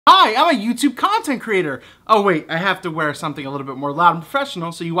Hi, I'm a YouTube content creator. Oh wait, I have to wear something a little bit more loud and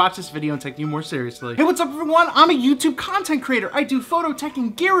professional so you watch this video and take me more seriously. Hey, what's up everyone? I'm a YouTube content creator. I do photo tech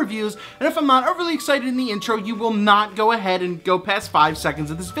and gear reviews, and if I'm not overly excited in the intro, you will not go ahead and go past 5 seconds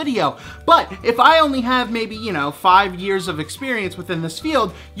of this video. But if I only have maybe, 5 years of experience within this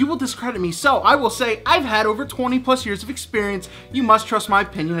field, you will discredit me. So I will say I've had over 20 plus years of experience. You must trust my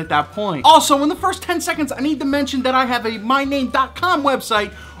opinion at that point. Also, in the first 10 seconds, I need to mention that I have a myname.com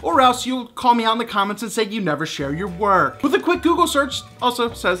website, or else you'll call me out in the comments and say you never share your work. With a quick Google search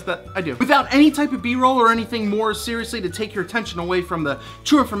also says that I do. Without any type of B-roll or anything more seriously to take your attention away from the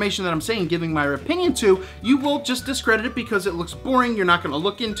true information that I'm saying, giving my opinion to, you will just discredit it because it looks boring, you're not gonna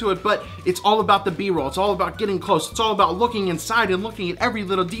look into it, but it's all about the B-roll. It's all about getting close. It's all about looking inside and looking at every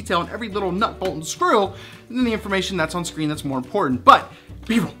little detail and every little nut, bolt, and screw, and then the information that's on screen that's more important. But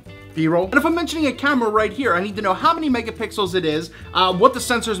B-roll. B-roll. And if I'm mentioning a camera right here, I need to know how many megapixels it is, what the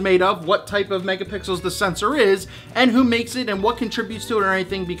sensor's made of, what type of megapixels the sensor is, and who makes it and what contributes to it or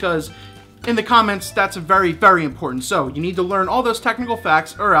anything, because in the comments, that's very, very important. So you need to learn all those technical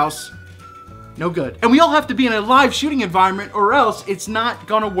facts or else no good. And we all have to be in a live shooting environment or else it's not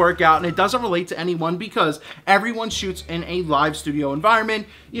gonna work out, and it doesn't relate to anyone because everyone shoots in a live studio environment.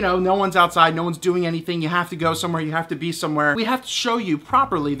 No one's outside, no one's doing anything. You have to go somewhere, you have to be somewhere. We have to show you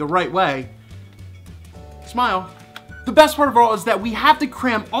properly the right way. Smile. The best part of all is that we have to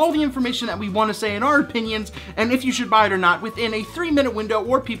cram all the information that we want to say in our opinions and if you should buy it or not within a 3-minute window,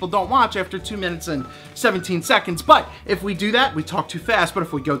 or people don't watch after 2 minutes and 17 seconds. But if we do that, we talk too fast. But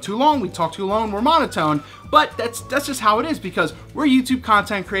if we go too long, we talk too long, we're monotone. But that's just how it is because we're YouTube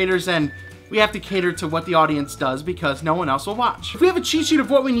content creators and we have to cater to what the audience does because no one else will watch. If we have a cheat sheet of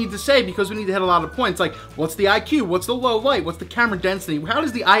what we need to say because we need to hit a lot of points, like what's the IQ, what's the low light, what's the camera density, how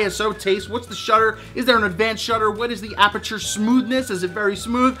does the ISO taste, what's the shutter, is there an advanced shutter, what is the aperture smoothness, is it very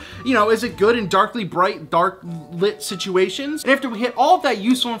smooth, is it good in darkly bright, dark lit situations? And after we hit all of that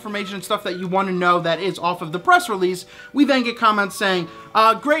useful information and stuff that you want to know that is off of the press release, we then get comments saying,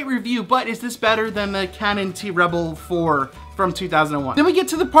 great review, but is this better than the Canon T-Rebel 4 from 2001. Then we get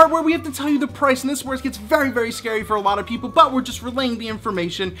to the part where we have to tell you the price, and this is where it gets very, very scary for a lot of people, but we're just relaying the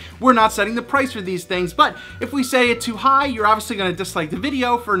information. We're not setting the price for these things, but if we say it too high, you're obviously gonna dislike the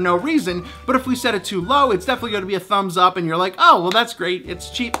video for no reason, but if we set it too low, it's definitely gonna be a thumbs up, and you're like, oh, well, that's great, it's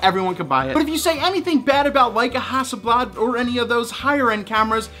cheap, everyone can buy it. But if you say anything bad about Leica, Hasselblad, or any of those higher end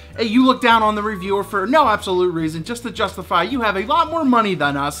cameras, you look down on the reviewer for no absolute reason, just to justify you have a lot more money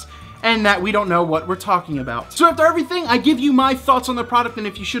than us, and that we don't know what we're talking about. So after everything, I give you my thoughts on the product and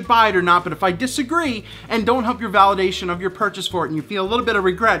if you should buy it or not, but if I disagree and don't help your validation of your purchase for it and you feel a little bit of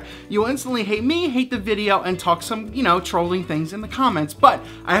regret, you'll instantly hate me, hate the video, and talk some, trolling things in the comments. But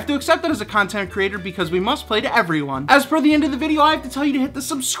I have to accept that as a content creator because we must play to everyone. As per the end of the video, I have to tell you to hit the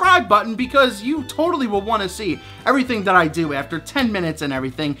subscribe button because you totally will want to see everything that I do after 10 minutes and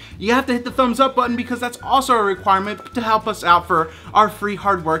everything. You have to hit the thumbs up button because that's also a requirement to help us out for our free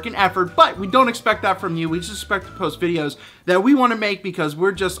hard work and effort. But we don't expect that from you. We just expect to post videos that we want to make because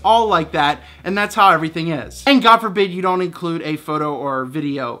we're just all like that, and that's how everything is. And God forbid you don't include a photo or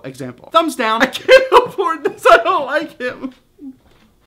video example. Thumbs down. I can't afford this. I don't like him.